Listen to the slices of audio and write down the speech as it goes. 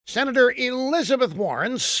Senator Elizabeth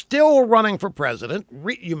Warren, still running for president.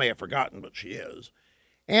 You may have forgotten, but she is.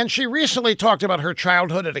 And she recently talked about her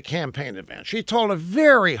childhood at a campaign event. She told a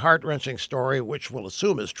very heart-wrenching story, which we'll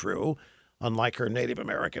assume is true, unlike her Native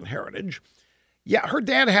American heritage. Yeah, her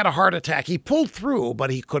dad had a heart attack. He pulled through, but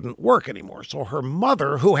he couldn't work anymore. So her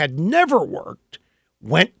mother, who had never worked,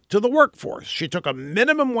 went to the workforce. She took a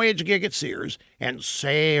minimum wage gig at Sears and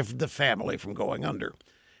saved the family from going under.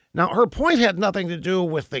 Now, her point had nothing to do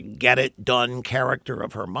with the get-it-done character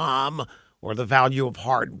of her mom or the value of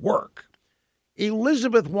hard work.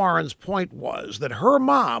 Elizabeth Warren's point was that her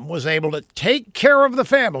mom was able to take care of the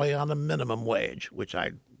family on a minimum wage, which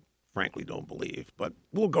I frankly don't believe, but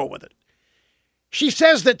we'll go with it. She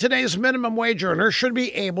says that today's minimum wage earner should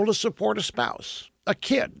be able to support a spouse, a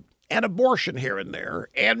kid, an abortion here and there,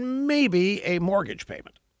 and maybe a mortgage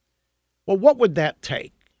payment. Well, what would that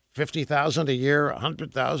take? $50,000 a year,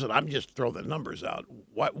 $100,000? I'm just throwing the numbers out.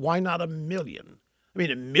 Why not $1 million? I mean,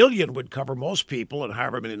 $1 million would cover most people and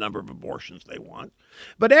however many number of abortions they want.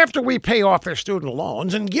 But after we pay off their student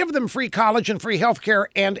loans and give them free college and free health care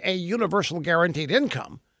and a universal guaranteed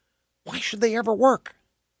income, why should they ever work?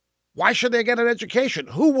 Why should they get an education?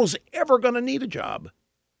 Who was ever going to need a job,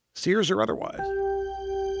 Sears or otherwise?